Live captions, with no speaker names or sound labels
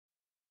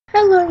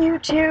Hello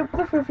YouTube,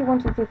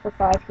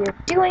 Blue12345 here,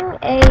 doing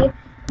a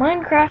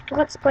Minecraft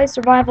Let's Play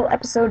Survival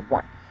Episode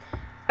 1.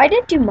 I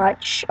didn't do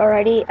much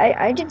already.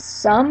 I did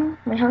some.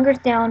 My hunger's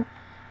down.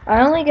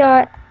 I only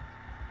got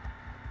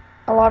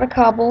a lot of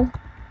cobble,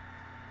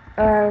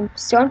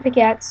 stone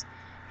pickaxe,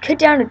 cut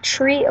down a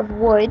tree of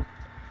wood,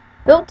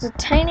 built a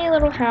tiny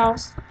little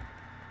house.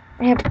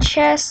 I have a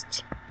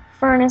chest,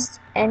 furnace,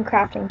 and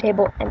crafting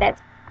table, and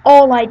that's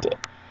all I did.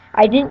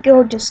 I didn't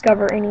go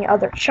discover any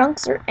other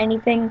chunks or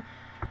anything.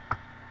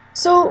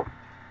 So,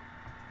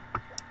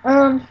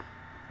 I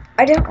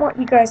didn't want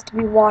you guys to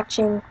be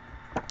watching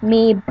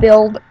me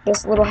build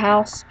this little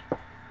house,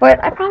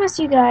 but I promise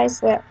you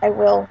guys that I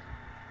will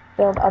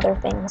build other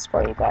things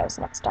for you guys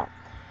next time.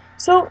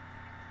 So,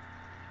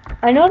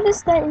 I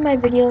noticed that in my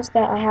videos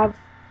that I have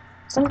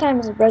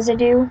sometimes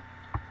residue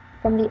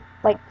from the,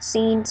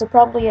 scene, so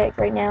probably,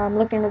 right now, I'm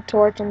looking at a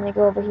torch, and they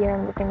go over here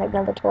and looking at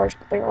another torch,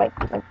 but they're, like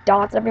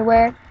dots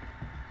everywhere.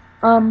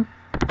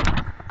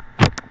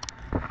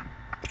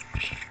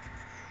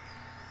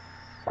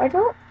 I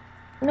don't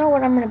know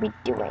what I'm going to be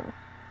doing.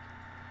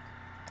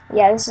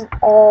 Yeah, this is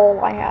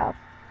all I have.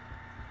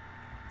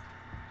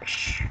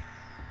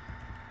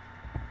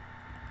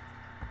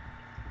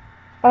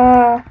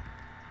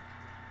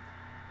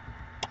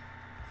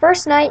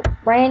 First night,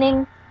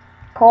 raining,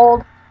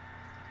 cold.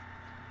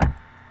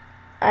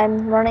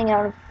 I'm running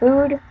out of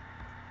food.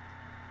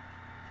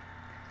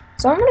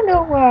 So I'm gonna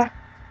go,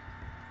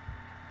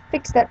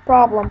 fix that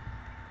problem.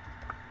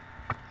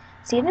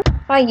 See them?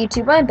 Hi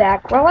YouTube, I'm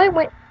back. Well, I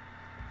went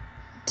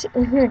to,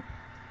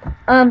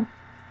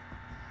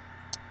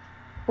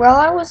 while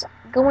I was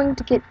going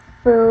to get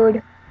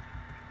food,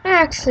 I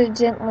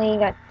accidentally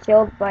got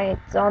killed by a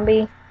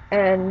zombie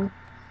and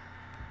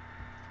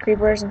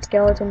creepers and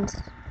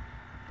skeletons.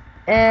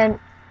 And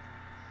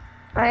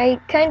I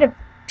kind of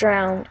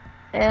drowned.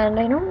 And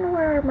I don't know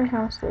where my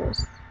house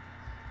is.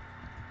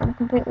 I'm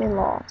completely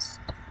lost.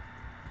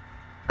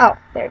 Oh,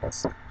 there it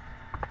is.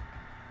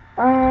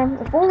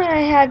 If only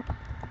I had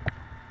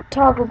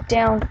toggled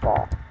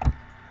downfall.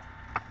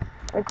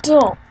 I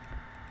don't.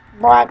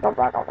 Out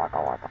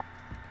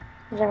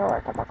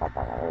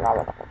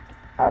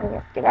of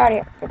here. Get out of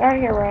here. Get out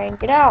of here, Rain.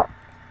 Get out.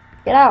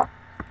 Get out.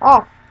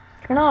 Off.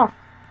 Turn off.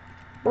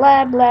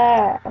 Blah,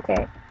 blah.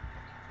 Okay.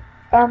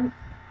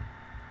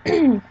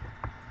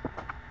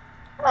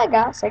 I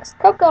got 6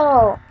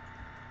 cocoa.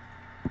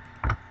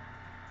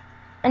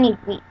 I need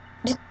wheat.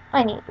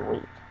 I need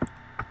wheat.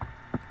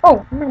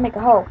 Oh, I'm gonna make a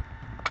hoe.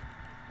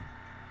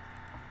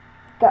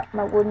 Got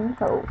my wooden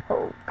hoe,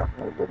 hoe. Got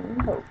my wooden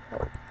hoe,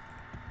 hoe.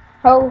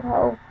 Ho,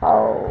 ho,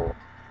 ho.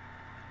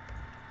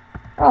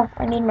 Oh,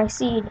 I need my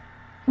seed.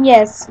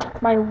 Yes,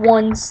 my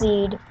one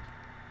seed.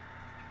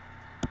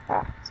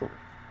 Seed.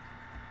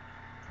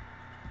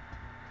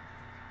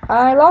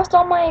 I lost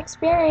all my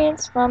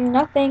experience from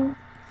nothing.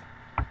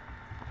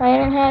 I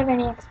don't have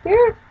any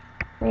experience.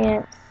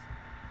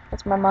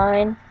 That's my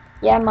mine.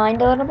 Yeah, I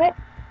mined a little bit.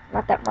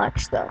 Not that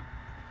much, though.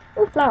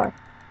 Ooh, flower.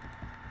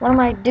 What am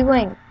I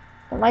doing?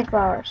 I like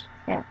flowers.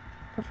 Yeah.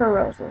 Prefer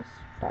roses. ...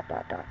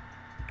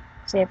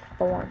 Save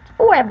thorns.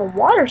 Oh, I have a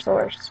water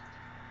source.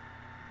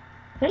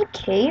 Is that a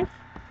cave?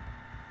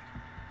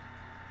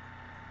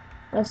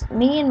 That's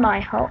me and my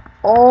home.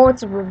 Oh,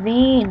 it's a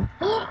ravine.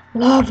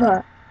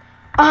 Lava.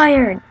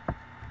 Iron.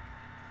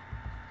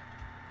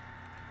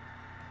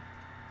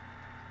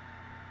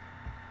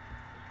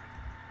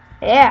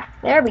 Yeah,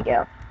 there we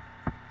go.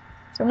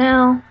 So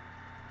now,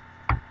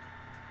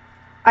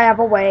 I have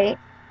a way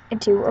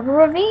into a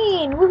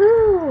ravine.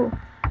 Woohoo!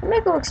 I'm gonna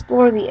go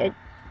explore the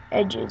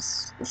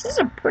edges. This is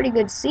a pretty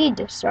good seed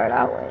to start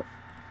out with.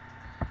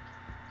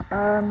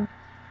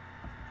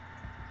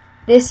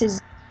 This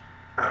is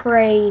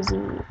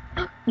crazy.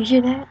 You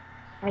hear that?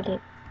 I did.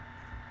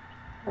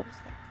 What is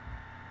that?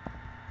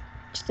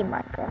 Just a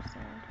Minecraft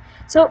sound.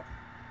 So,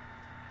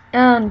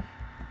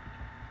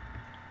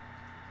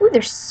 ooh,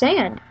 there's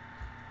sand.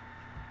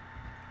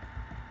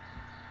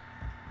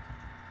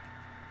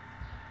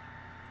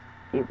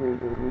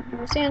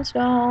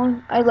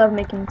 Sandstone. I love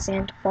making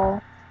sand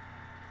fall.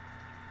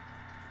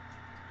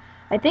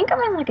 I think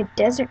I'm in like a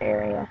desert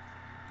area.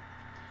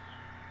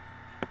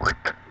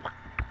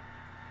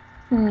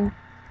 I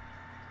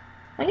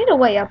need a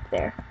way up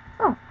there.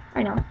 Oh,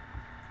 I know.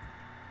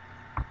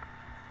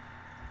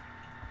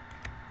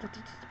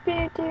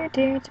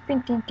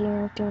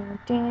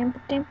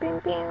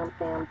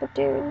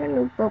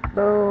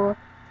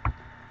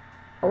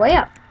 A way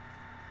up.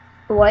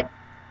 What?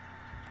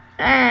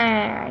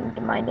 I need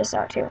to mine this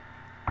out too.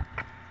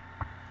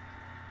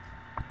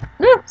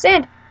 No,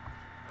 sand.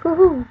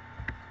 Woohoo.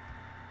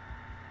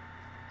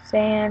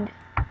 Sand,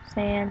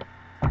 sand.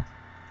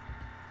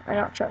 I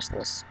don't trust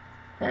this.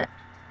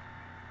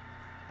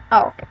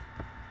 Oh, okay.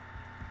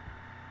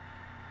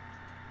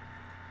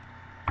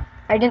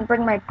 I didn't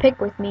bring my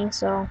pick with me,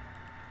 so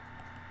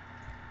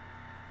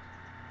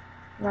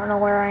I don't know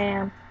where I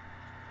am.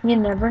 You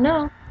never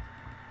know.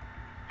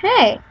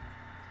 Hey!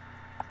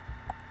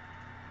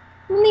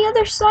 I'm on the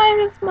other side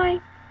of my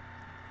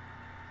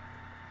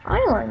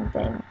island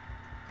thing.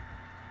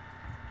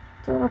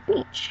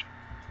 beach.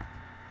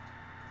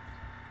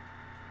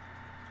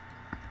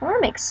 I want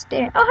to make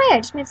stairs. Oh, hey, I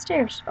just made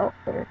stairs. Oh,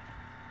 better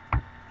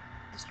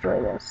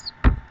destroy this.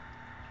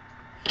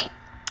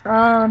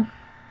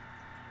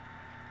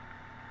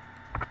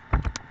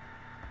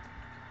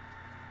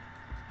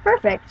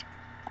 Perfect.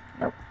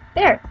 Nope.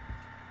 There.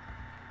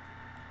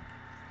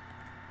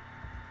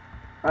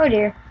 Oh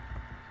dear.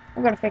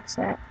 I gotta fix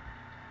that.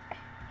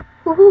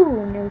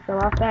 Woohoo! Nearly fell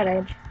off that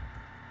edge.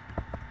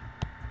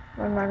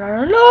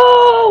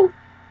 No!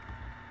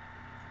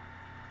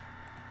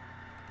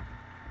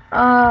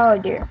 Oh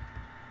dear.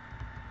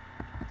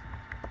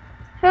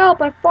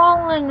 Help! I've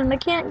fallen and I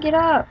can't get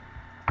up.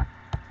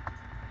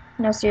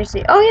 No,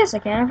 seriously. Oh yes, I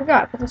can. I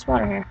forgot. Put this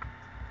water here.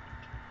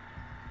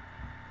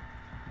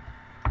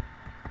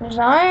 There's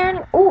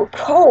iron. Ooh,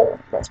 coal.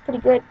 That's pretty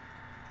good.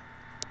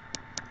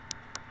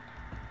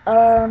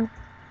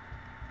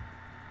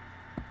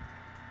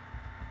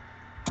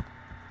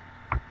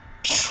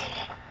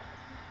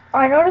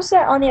 I noticed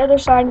that on the other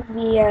side of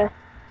the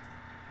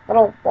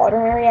little water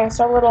area, I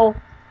saw little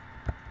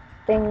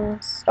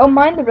things. Oh,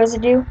 mind the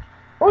residue.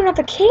 Oh, not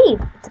the cave.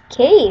 It's a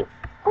cave.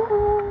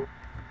 Oh.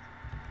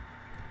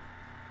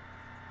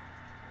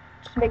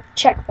 Just make a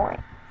checkpoint.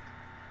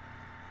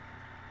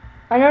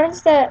 I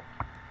noticed that,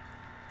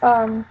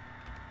 on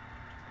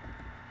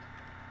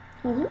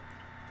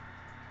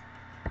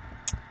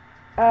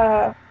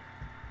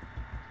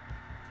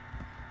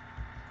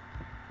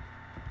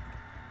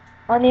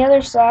the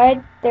other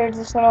side, there's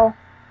this little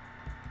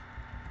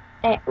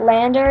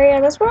land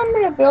area. That's where I'm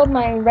going to build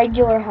my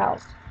regular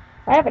house.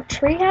 I have a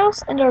tree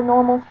house and a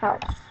normal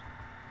house.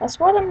 That's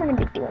what I'm going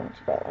to be doing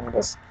today in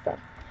this thing.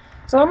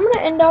 So I'm going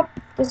to end up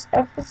this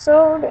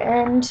episode,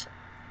 and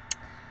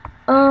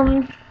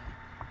I'm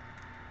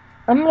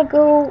going to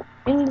go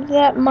into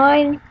that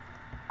mine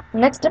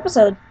next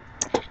episode.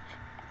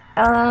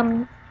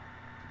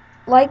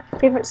 Like,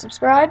 favorite,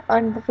 subscribe.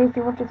 I'm the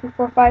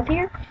Foofy12345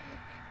 here,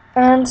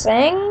 and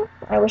saying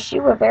I wish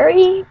you a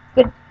very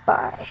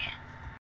goodbye.